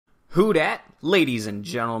Who dat? Ladies and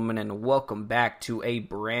gentlemen, and welcome back to a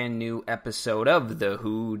brand new episode of the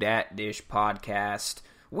Who Dat Dish podcast.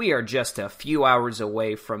 We are just a few hours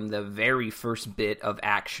away from the very first bit of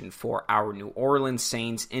action for our New Orleans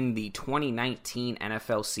Saints in the 2019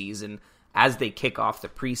 NFL season as they kick off the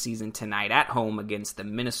preseason tonight at home against the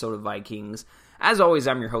Minnesota Vikings. As always,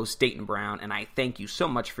 I'm your host, Dayton Brown, and I thank you so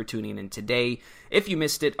much for tuning in today. If you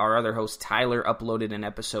missed it, our other host, Tyler, uploaded an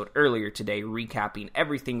episode earlier today recapping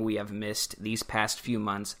everything we have missed these past few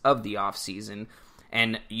months of the offseason.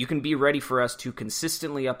 And you can be ready for us to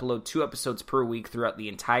consistently upload 2 episodes per week throughout the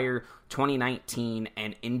entire 2019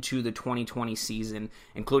 and into the 2020 season,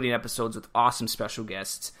 including episodes with awesome special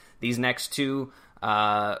guests. These next 2,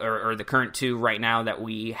 or the current 2 right now that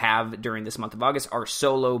we have during this month of August are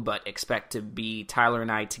solo, but expect to be Tyler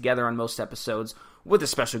and I together on most episodes with a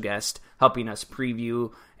special guest helping us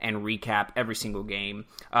preview and recap every single game.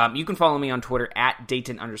 You can follow me on Twitter at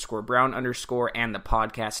Dayton_Brown_ and the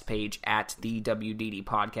podcast page at the WDD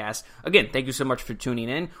Podcast. Again, thank you so much for tuning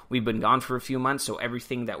in. We've been gone for a few months, so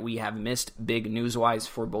everything that we have missed big news-wise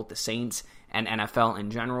for both the Saints and NFL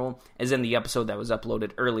in general is in the episode that was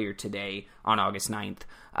uploaded earlier today on August 9th,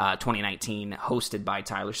 2019, hosted by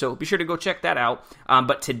Tyler. So be sure to go check that out.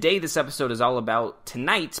 But today, this episode is all about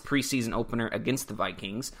tonight's preseason opener against the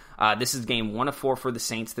Vikings. This is game 1 of 4 for the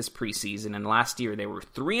Saints this preseason, and last year they were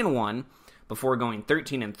 3-1 before going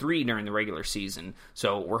 13-3 during the regular season.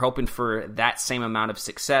 So we're hoping for that same amount of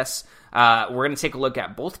success. We're going to take a look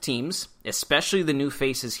at both teams, especially the new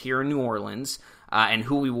faces here in New Orleans, and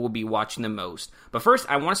who we will be watching the most. But first,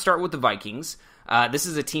 I want to start with the Vikings. This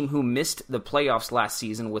is a team who missed the playoffs last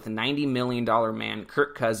season with $90 million man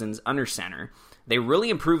Kirk Cousins under center. They really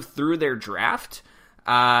improved through their draft,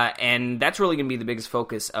 and that's really going to be the biggest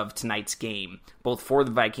focus of tonight's game, both for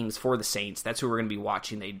the Vikings, for the Saints. That's who we're going to be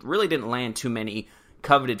watching. They really didn't land too many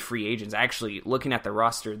coveted free agents. Actually, looking at the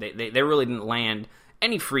roster, they really didn't land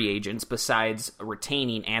any free agents besides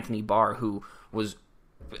retaining Anthony Barr, who was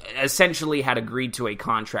essentially had agreed to a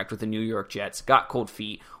contract with the New York Jets, got cold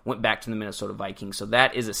feet, went back to the Minnesota Vikings. So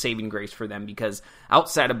that is a saving grace for them because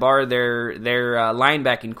outside of Barr, their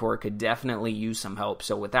linebacking core could definitely use some help.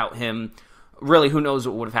 So without him, really, who knows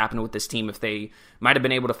what would have happened with this team if they might have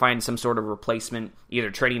been able to find some sort of replacement, either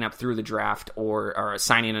trading up through the draft or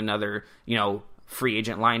signing another, free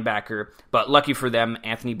agent linebacker. But lucky for them,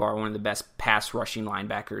 Anthony Barr, one of the best pass rushing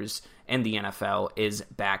linebackers in the NFL, is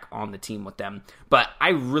back on the team with them. But I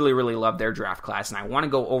really, really love their draft class, and I want to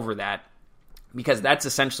go over that because that's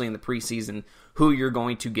essentially in the preseason who you're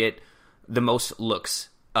going to get the most looks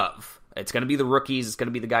of. It's going to be the rookies. It's going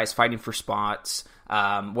to be the guys fighting for spots,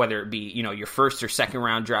 whether it be your first or second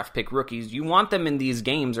round draft pick rookies. You want them in these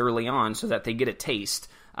games early on so that they get a taste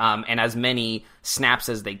and as many snaps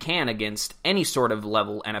as they can against any sort of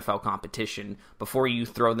level NFL competition before you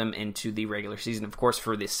throw them into the regular season. Of course,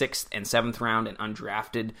 for the 6th and 7th round and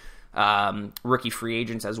undrafted rookie free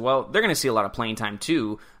agents as well, they're going to see a lot of playing time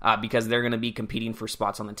too because they're going to be competing for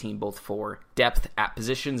spots on the team, both for depth at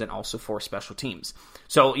positions and also for special teams.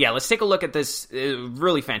 So yeah, let's take a look at this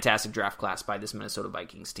really fantastic draft class by this Minnesota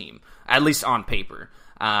Vikings team, at least on paper.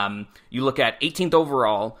 You look at 18th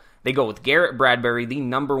overall, they go with Garrett Bradbury, the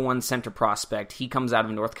number 1 center prospect. He comes out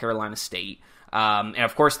of North Carolina State. And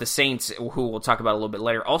of course, the Saints, who we'll talk about a little bit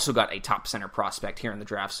later, also got a top center prospect here in the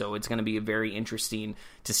draft. So it's going to be very interesting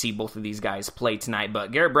to see both of these guys play tonight.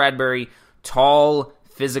 But Garrett Bradbury, tall,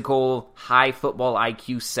 physical, high football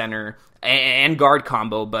IQ center and guard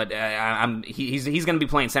combo. But he's going to be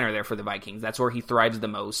playing center there for the Vikings. That's where he thrives the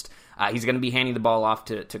most. He's going to be handing the ball off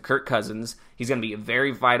to Kirk Cousins. He's going to be a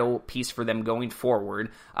very vital piece for them going forward.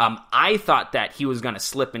 I thought that he was going to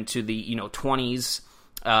slip into the 20s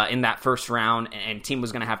in that first round, and team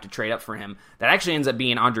was going to have to trade up for him. That actually ends up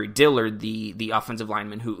being Andre Dillard, the offensive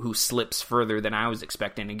lineman, who slips further than I was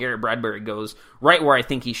expecting. And Garrett Bradbury goes right where I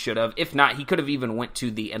think he should have. If not, he could have even went to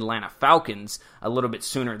the Atlanta Falcons a little bit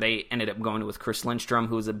sooner. They ended up going with Chris Lindstrom,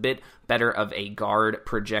 who was a bit better of a guard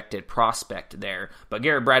projected prospect there. But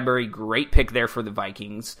Garrett Bradbury, great pick there for the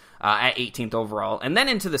Vikings at 18th overall. And then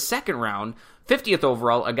into the second round, 50th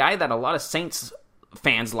overall, a guy that a lot of Saints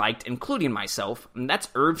fans liked, including myself, and that's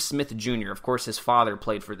Irv Smith Jr. Of course, his father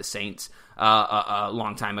played for the Saints a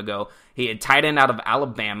long time ago. He had tight end out of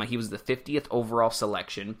Alabama. He was the 50th overall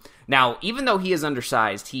selection. Now, even though he is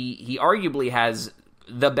undersized, he arguably has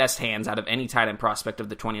the best hands out of any tight end prospect of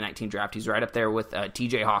the 2019 draft. He's right up there with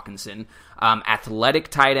TJ Hawkinson. Athletic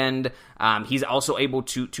tight end. He's also able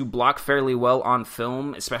to block fairly well on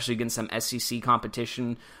film, especially against some SEC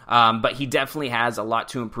competition. But he definitely has a lot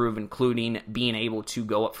to improve, including being able to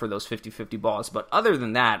go up for those 50-50 balls. But other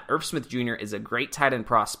than that, Irv Smith Jr. is a great tight end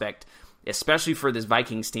prospect, especially for this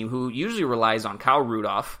Vikings team, who usually relies on Kyle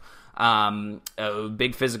Rudolph, a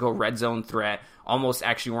big physical red zone threat. Almost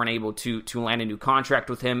actually weren't able to land a new contract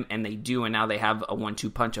with him, and they do, and now they have a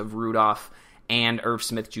 1-2 punch of Rudolph and Irv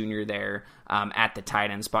Smith Jr. there at the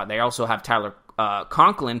tight end spot. They also have Tyler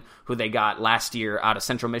Conklin, who they got last year out of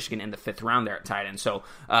Central Michigan in the 5th round there at tight end. So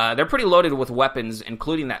they're pretty loaded with weapons,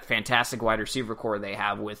 including that fantastic wide receiver core they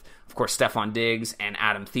have with, of course, Stephon Diggs and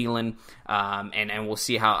Adam Thielen. And we'll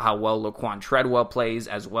see how well Laquan Treadwell plays,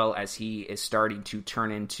 as well as he is starting to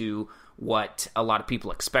turn into what a lot of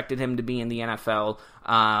people expected him to be in the NFL.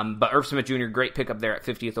 But Irv Smith Jr., great pickup there at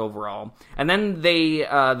 50th overall. And then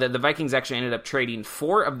the Vikings actually ended up trading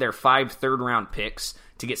 4 of their 5 third-round picks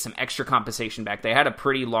to get some extra compensation back. They had a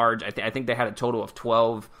pretty large, I think they had a total of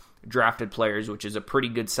 12 drafted players, which is a pretty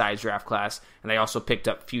good size draft class, and they also picked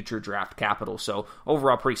up future draft capital. So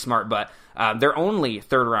overall, pretty smart. But their only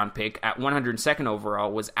third-round pick at 102nd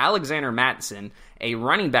overall was Alexander Mattison, a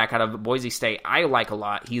running back out of Boise State I like a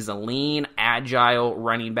lot. He's a lean, agile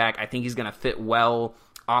running back. I think he's going to fit well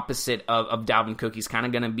opposite of Dalvin Cook. He's kind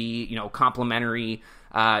of going to be, complementary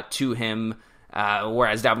to him.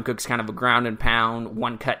 Whereas Dalvin Cook's kind of a ground and pound,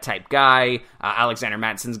 one-cut type guy. Alexander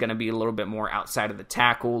Mattison's going to be a little bit more outside of the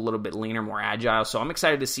tackle, a little bit leaner, more agile. So I'm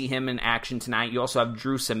excited to see him in action tonight. You also have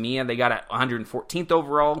Drew Samia. They got at 114th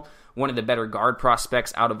overall, one of the better guard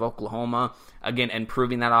prospects out of Oklahoma. Again,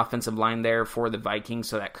 improving that offensive line there for the Vikings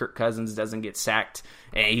so that Kirk Cousins doesn't get sacked.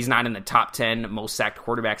 He's not in the top 10 most sacked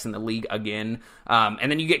quarterbacks in the league again. And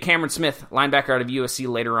then you get Cameron Smith, linebacker out of USC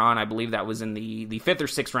later on. I believe that was in the 5th or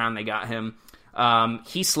 6th round they got him.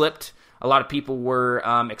 He slipped. A lot of people were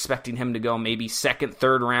expecting him to go maybe 2nd,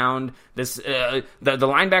 3rd round. The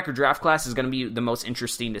linebacker draft class is going to be the most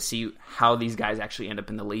interesting to see how these guys actually end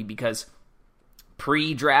up in the league, because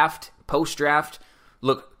pre-draft, post-draft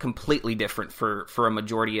look completely different for a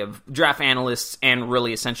majority of draft analysts and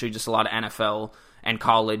really essentially just a lot of NFL and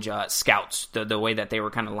college scouts, the way that they were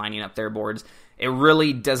kind of lining up their boards. It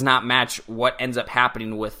really does not match what ends up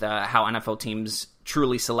happening with how NFL teams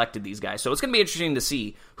truly selected these guys. So it's going to be interesting to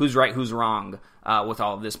see who's right, who's wrong with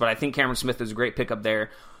all of this. But I think Cameron Smith is a great pickup there.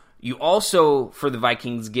 You also, for the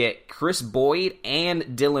Vikings, get Chris Boyd and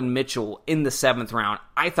Dylan Mitchell in the 7th round.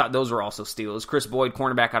 I thought those were also steals. Chris Boyd,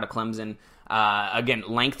 cornerback out of Clemson. Again,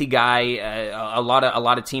 lengthy guy. A lot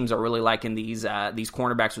of teams are really liking these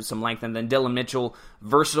cornerbacks with some length. And then Dylan Mitchell,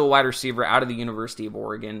 versatile wide receiver out of the University of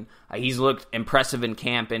Oregon. He's looked impressive in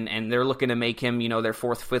camp, and they're looking to make him, their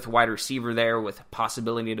 4th, 5th wide receiver there with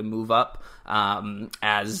possibility to move up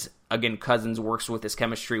as, again, Cousins works with his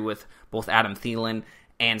chemistry with both Adam Thielen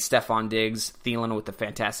and Stephon Diggs. Thielen with a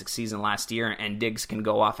fantastic season last year, and Diggs can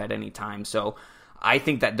go off at any time. So I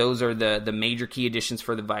think that those are the major key additions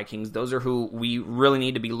for the Vikings. Those are who we really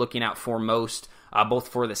need to be looking out for most, both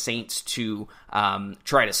for the Saints to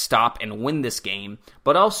try to stop and win this game,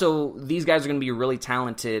 but also these guys are going to be really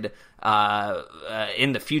talented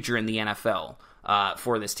in the future in the NFL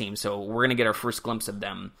for this team. So we're going to get our first glimpse of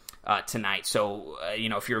them tonight. So,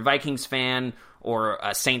 if you're a Vikings fan or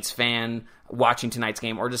a Saints fan watching tonight's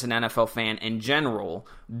game, or just an NFL fan in general,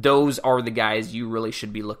 those are the guys you really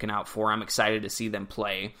should be looking out for. I'm excited to see them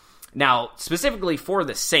play. Now, specifically for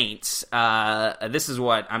the Saints, this is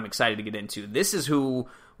what I'm excited to get into. This is who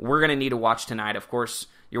we're going to need to watch tonight. Of course,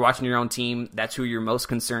 you're watching your own team. That's who you're most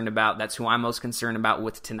concerned about. That's who I'm most concerned about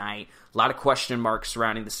with tonight. A lot of question marks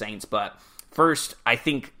surrounding the Saints. But first, I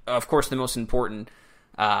think, of course, the most important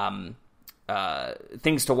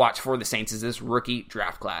things to watch for the Saints is this rookie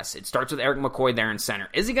draft class. It starts with Eric McCoy there in center.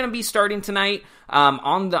 Is he going to be starting tonight?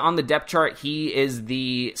 On the depth chart, he is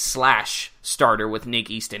the slash starter with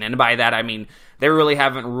Nick Easton. And by that, I mean, they really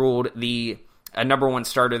haven't ruled the number one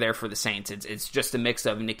starter there for the Saints. It's just a mix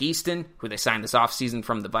of Nick Easton, who they signed this offseason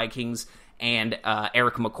from the Vikings, and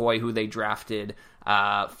Eric McCoy, who they drafted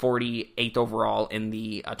 48th overall in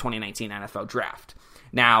the 2019 NFL draft.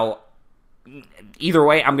 Now, either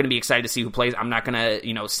way, I'm going to be excited to see who plays. I'm not going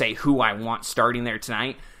to, say who I want starting there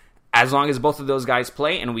tonight. As long as both of those guys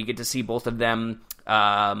play and we get to see both of them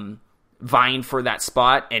vying for that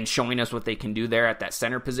spot and showing us what they can do there at that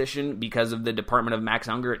center position because of the department of Max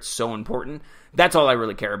Unger, it's so important. That's all I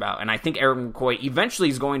really care about. And I think Eric McCoy eventually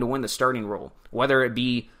is going to win the starting role, whether it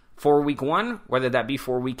be for week 1, whether that be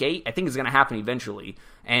for week 8, I think it's going to happen eventually.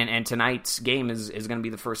 And tonight's game is going to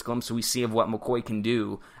be the first glimpse we see of what McCoy can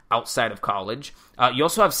do outside of college. You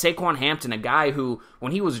also have Saquon Hampton, a guy who,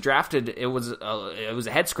 when he was drafted, it was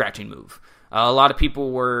a head-scratching move. A lot of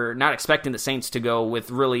people were not expecting the Saints to go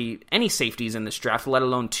with really any safeties in this draft, let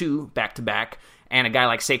alone 2 back-to-back. And a guy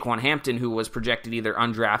like Saquon Hampton, who was projected either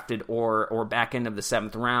undrafted or back end of the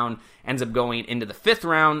 7th round, ends up going into the 5th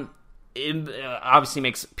round. It obviously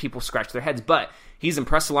makes people scratch their heads, but he's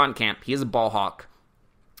impressed a lot in camp. He is a ball hawk,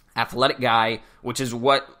 athletic guy, which is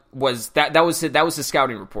what was his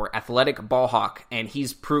scouting report, athletic ball hawk, and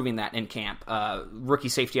he's proving that in camp. Rookie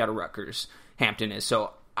safety out of Rutgers, Hampton is.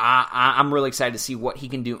 So I'm really excited to see what he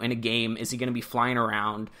can do in a game. Is he going to be flying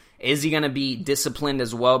around? Is he going to be disciplined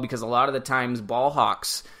as well? Because a lot of the times ball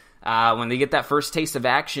hawks, when they get that first taste of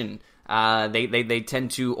action, they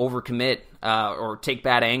tend to overcommit or take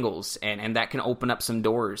bad angles, and that can open up some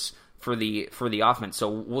doors for the offense. So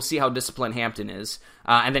we'll see how disciplined Hampton is.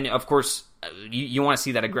 And then, of course, you want to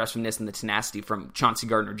see that aggressiveness and the tenacity from Chauncey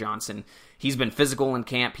Gardner-Johnson. He's been physical in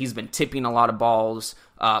camp. He's been tipping a lot of balls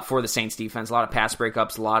for the Saints defense, a lot of pass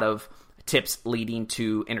breakups, a lot of tips leading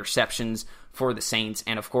to interceptions for the Saints.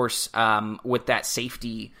 And, of course, with that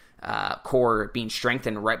safety core being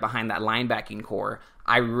strengthened right behind that linebacking core,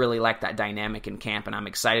 I really like that dynamic in camp, and I'm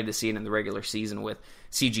excited to see it in the regular season with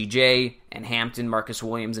CGJ and Hampton, Marcus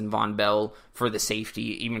Williams, and Von Bell for the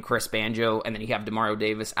safety, even Chris Banjo, and then you have Demario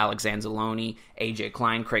Davis, Alex Anzalone, AJ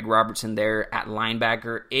Klein, Craig Robertson there at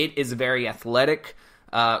linebacker. It is a very athletic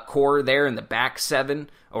core there in the back 7,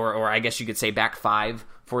 or I guess you could say back 5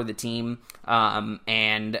 for the team,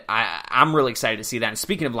 and I'm really excited to see that. And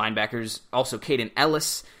speaking of linebackers, also Caden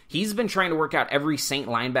Ellis. He's been trying to work out every Saint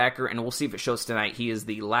linebacker, and we'll see if it shows tonight. He is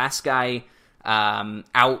the last guy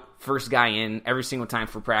out, first guy in every single time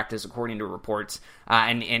for practice, according to reports.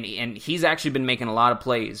 And he's actually been making a lot of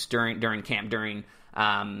plays during camp, during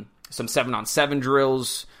some 7-on-7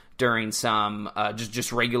 drills, during some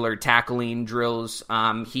just regular tackling drills.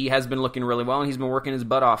 He has been looking really well, and he's been working his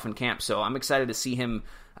butt off in camp. So I'm excited to see him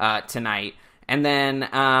tonight. And then,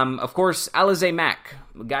 of course, Alize Mack,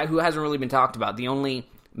 a guy who hasn't really been talked about. The only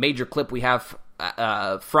major clip we have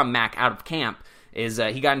from Mack out of camp is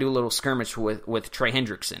he got into a little skirmish with Trey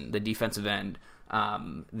Hendrickson, the defensive end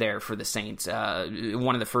there for the Saints,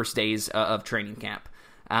 one of the first days of training camp.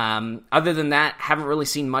 Other than that, haven't really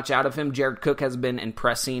seen much out of him. Jared Cook has been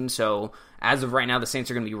impressing, so as of right now, the Saints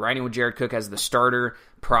are going to be riding with Jared Cook as the starter,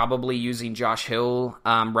 probably using Josh Hill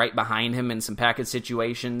right behind him in some package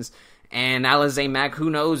situations. And Alize Mack, who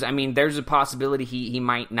knows? I mean, there's a possibility he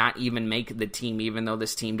might not even make the team, even though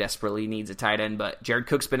this team desperately needs a tight end. But Jared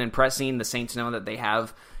Cook's been impressing. The Saints know that they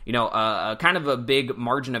have, a kind of a big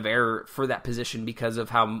margin of error for that position because of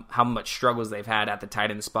how much struggles they've had at the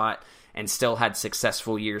tight end spot, and still had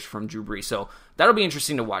successful years from Drew Brees. So that'll be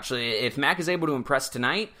interesting to watch. If Mack is able to impress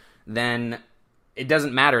tonight, then it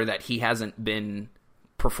doesn't matter that he hasn't been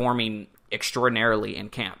performing extraordinarily in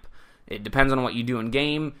camp. It depends on what you do in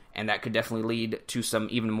game, and that could definitely lead to some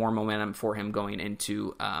even more momentum for him going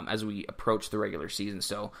into as we approach the regular season.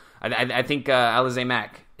 So I think Alize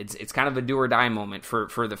Mack, it's kind of a do or die moment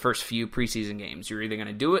for the first few preseason games. You're either going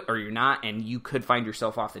to do it or you're not, and you could find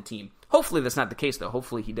yourself off the team. Hopefully that's not the case, though.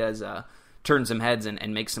 Hopefully he does turn some heads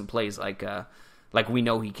and make some plays like we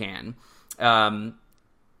know he can.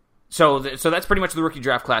 So that's pretty much the rookie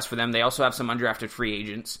draft class for them. They also have some undrafted free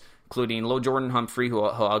agents, including Lil Jordan Humphrey, who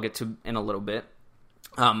I'll get to in a little bit.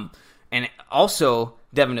 And also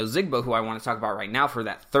Devin Ozigbo, who I want to talk about right now for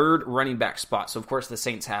that third running back spot. So, of course, the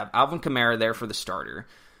Saints have Alvin Kamara there for the starter.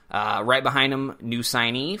 Right behind him, new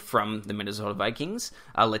signee from the Minnesota Vikings.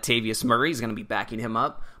 Latavius Murray is going to be backing him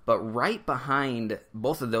up. But right behind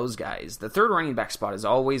both of those guys, the third running back spot is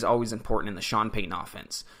always important in the Sean Payton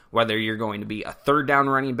offense. Whether you're going to be a third down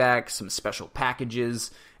running back, some special packages,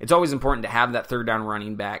 it's always important to have that third down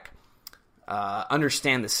running back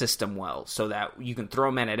understand the system well so that you can throw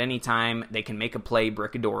them in at any time. They can make a play,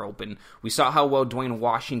 break a door open. We saw how well Dwayne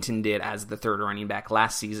Washington did as the third running back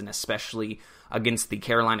last season, especially against the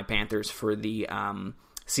Carolina Panthers for the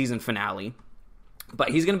season finale. But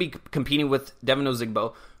he's going to be competing with Devin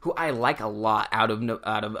Ozigbo, who I like a lot out of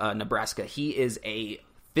Nebraska. He is a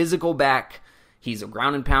physical back. He's a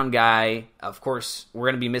ground and pound guy. Of course, we're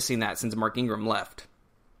going to be missing that since Mark Ingram left.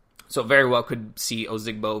 So very well could see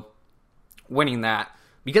Ozigbo winning that,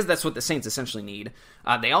 because that's what the Saints essentially need.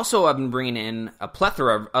 They also have been bringing in a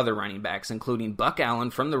plethora of other running backs, including Buck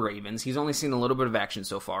Allen from the Ravens. He's only seen a little bit of action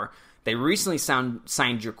so far. They recently signed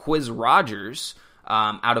Jaquiz Rogers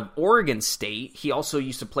out of Oregon State. He also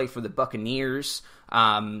used to play for the Buccaneers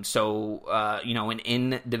An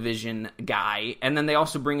in-division guy. And then they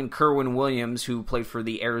also bring in Kerwin Williams, who played for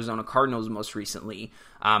the Arizona Cardinals most recently.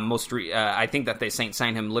 I think that the Saints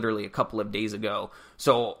signed him literally a couple of days ago.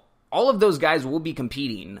 So all of those guys will be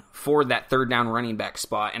competing for that third down running back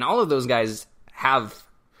spot, and all of those guys have,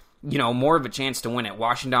 more of a chance to win it.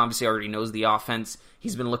 Washington obviously already knows the offense.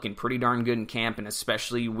 He's been looking pretty darn good in camp, and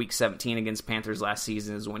especially Week 17 against Panthers last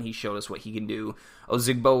season is when he showed us what he can do.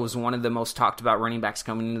 Ozigbo was one of the most talked about running backs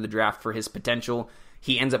coming into the draft for his potential.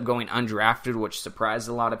 He ends up going undrafted, which surprised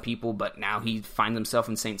a lot of people, but now he finds himself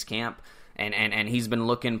in Saints camp, and he's been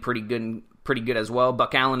looking pretty good as well.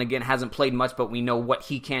 Buck Allen, again, hasn't played much, but we know what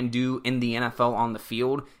he can do in the NFL on the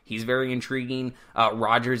field. He's very intriguing.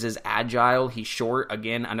 Rodgers is agile. He's short.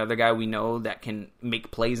 Again, another guy we know that can make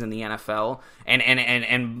plays in the NFL.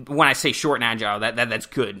 And when I say short and agile, that's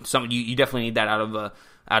good. You definitely need that out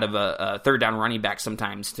of a third down running back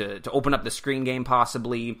sometimes to open up the screen game,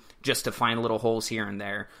 possibly just to find little holes here and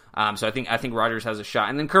there. So I think Rodgers has a shot,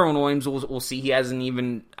 and then Kerwin Williams, we'll see. He hasn't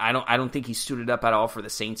even. I don't think he's suited up at all for the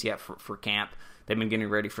Saints yet for camp. They've been getting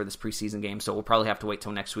ready for this preseason game, so we'll probably have to wait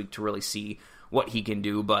till next week to really see what he can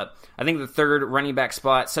do. But I think the third running back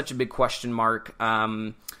spot, such a big question mark.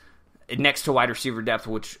 Next to wide receiver depth,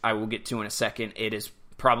 which I will get to in a second, it is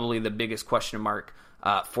probably the biggest question mark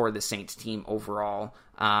for the Saints team overall.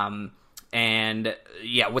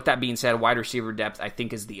 With that being said, wide receiver depth, I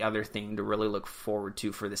think, is the other thing to really look forward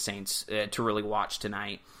to for the Saints to really watch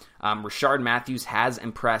tonight. Rashard Matthews has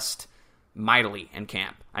impressed mightily in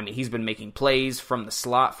camp. I mean, he's been making plays from the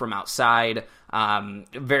slot, from outside,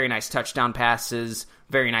 very nice touchdown passes,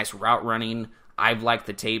 very nice route running. I've liked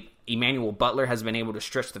the tape. Emmanuel Butler has been able to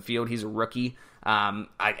stretch the field. He's a rookie.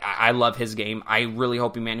 I love his game. I really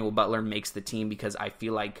hope Emmanuel Butler makes the team because I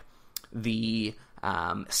feel like the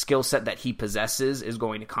skill set that he possesses is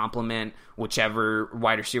going to complement whichever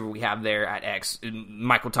wide receiver we have there at X.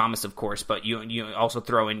 Michael Thomas, of course, but you also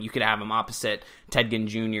throw in, you could have him opposite Ted Ginn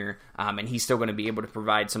Jr., and he's still going to be able to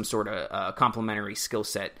provide some sort of complementary skill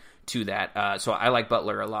set to that. So I like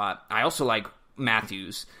Butler a lot. I also like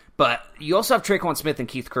Matthews, but you also have Traquan Smith and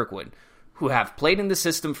Keith Kirkwood, who have played in the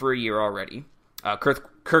system for a year already.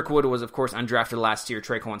 Kirkwood was, of course, undrafted last year.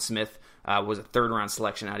 Traquan Smith was a third-round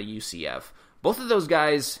selection out of UCF. Both of those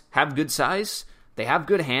guys have good size. They have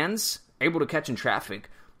good hands, able to catch in traffic.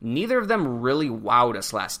 Neither of them really wowed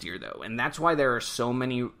us last year, though, and that's why there are so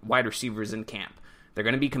many wide receivers in camp. They're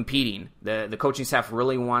going to be competing. The coaching staff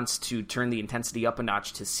really wants to turn the intensity up a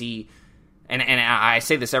notch to see, and I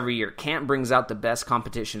say this every year, camp brings out the best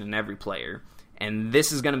competition in every player, and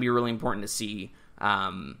this is going to be really important to see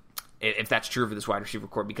if that's true for this wide receiver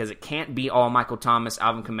core, because it can't be all Michael Thomas,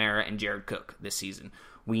 Alvin Kamara, and Jared Cook this season.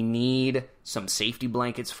 We need some safety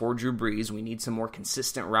blankets for Drew Brees. We need some more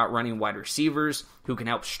consistent route-running wide receivers who can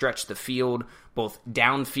help stretch the field, both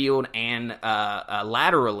downfield and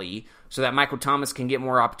laterally, so that Michael Thomas can get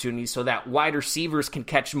more opportunities, so that wide receivers can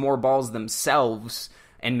catch more balls themselves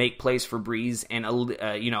and make plays for Brees and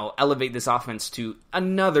elevate this offense to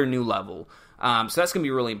another new level. So that's going to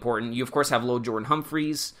be really important. You, of course, have Low Jordan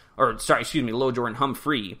Humphrey,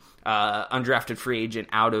 undrafted free agent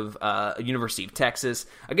out of University of Texas.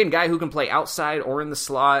 Again, guy who can play outside or in the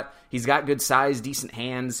slot. He's got good size, decent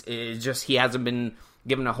hands. It's just he hasn't been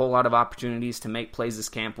given a whole lot of opportunities to make plays this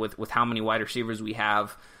camp with how many wide receivers we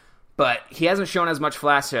have. But he hasn't shown as much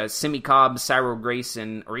flash as Simi Cobbs, Cyril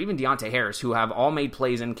Grayson, or even Deontay Harris, who have all made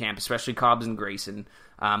plays in camp, especially Cobbs and Grayson,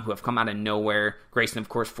 who have come out of nowhere. Grayson, of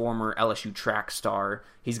course, former LSU track star.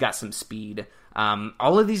 He's got some speed.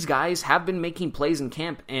 All of these guys have been making plays in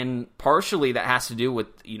camp, and partially that has to do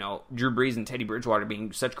with, Drew Brees and Teddy Bridgewater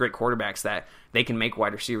being such great quarterbacks that they can make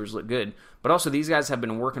wide receivers look good. But also these guys have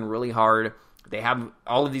been working really hard.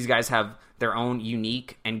 All of these guys have their own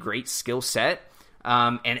unique and great skill set.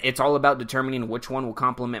 And it's all about determining which one will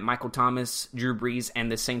complement Michael Thomas, Drew Brees,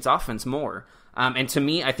 and the Saints offense more. And to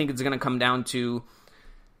me, I think it's going to come down to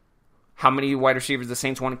how many wide receivers the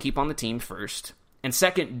Saints want to keep on the team first. And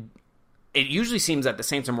second, it usually seems that the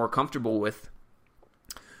Saints are more comfortable with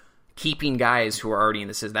keeping guys who are already in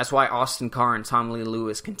the system. That's why Austin Carr and Tom Lee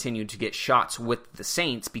Lewis continued to get shots with the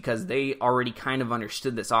Saints, because they already kind of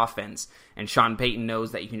understood this offense, and Sean Payton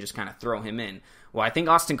knows that you can just kind of throw him in. Well, I think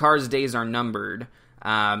Austin Carr's days are numbered.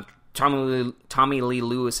 Tommy Lee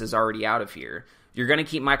Lewis is already out of here. You're going to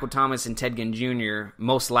keep Michael Thomas and Ted Ginn Jr.,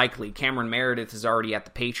 most likely. Cameron Meredith is already at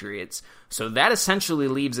the Patriots. So that essentially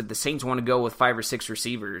leaves that the Saints want to go with 5 or 6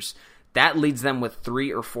 receivers. That leads them with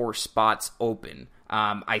 3 or 4 spots open.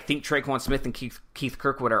 I think Traquan Smith and Keith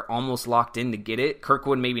Kirkwood are almost locked in to get it.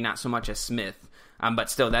 Kirkwood maybe not so much as Smith. But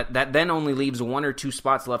still, that then only leaves 1 or 2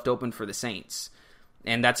 spots left open for the Saints.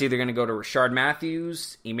 And that's either going to go to Rashard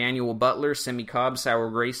Matthews, Emmanuel Butler, Simi Cobb, Cyril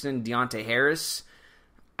Grayson, Deontay Harris.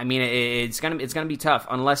 I mean, it's gonna be tough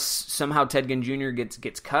unless somehow Ted Ginn Jr.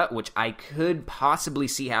 gets cut, which I could possibly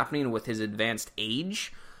see happening with his advanced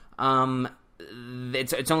age.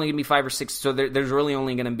 It's only gonna be 5 or 6, so there's really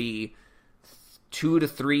only gonna be 2 to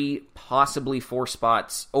 3, possibly 4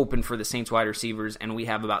 spots open for the Saints wide receivers, and we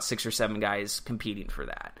have about 6 or 7 guys competing for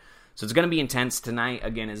that. So it's going to be intense tonight.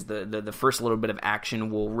 Again, is the first little bit of action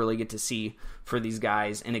we'll really get to see for these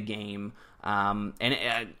guys in a game, and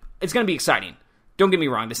it's going to be exciting. Don't get me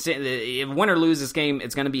wrong. If win or lose this game,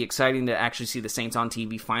 it's going to be exciting to actually see the Saints on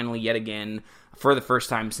TV finally yet again for the first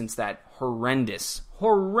time since that horrendous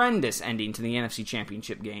ending to the NFC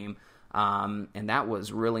Championship game. And that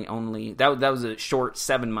was really only that was a short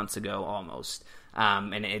 7 months ago almost.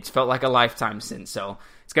 And it's felt like a lifetime since. So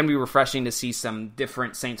it's going to be refreshing to see some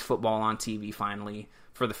different Saints football on TV finally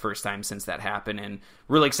for the first time since that happened. And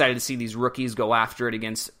really excited to see these rookies go after it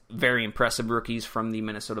against very impressive rookies from the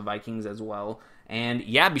Minnesota Vikings as well. And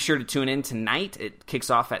yeah, be sure to tune in tonight. It kicks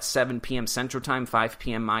off at 7 p.m. Central Time, 5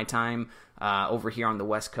 p.m. my time over here on the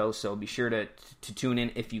West Coast. So be sure to tune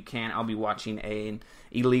in if you can. I'll be watching an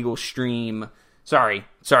illegal stream. Sorry.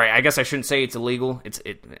 I guess I shouldn't say it's illegal.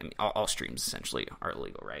 All streams essentially are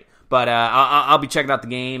illegal, right? But I'll be checking out the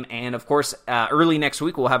game, and of course, early next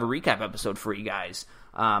week we'll have a recap episode for you guys.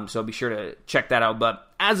 So be sure to check that out. But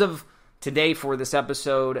as of today for this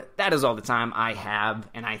episode, that is all the time I have,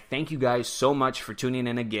 and I thank you guys so much for tuning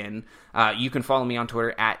in again. You can follow me on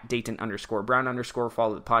Twitter at Dayton_Brown_.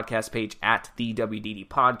 Follow the podcast page at the WDD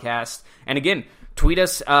Podcast, and again, tweet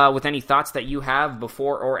us with any thoughts that you have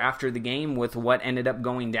before or after the game with what ended up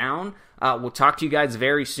going down. We'll talk to you guys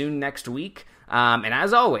very soon next week. And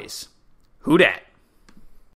as always, who dat?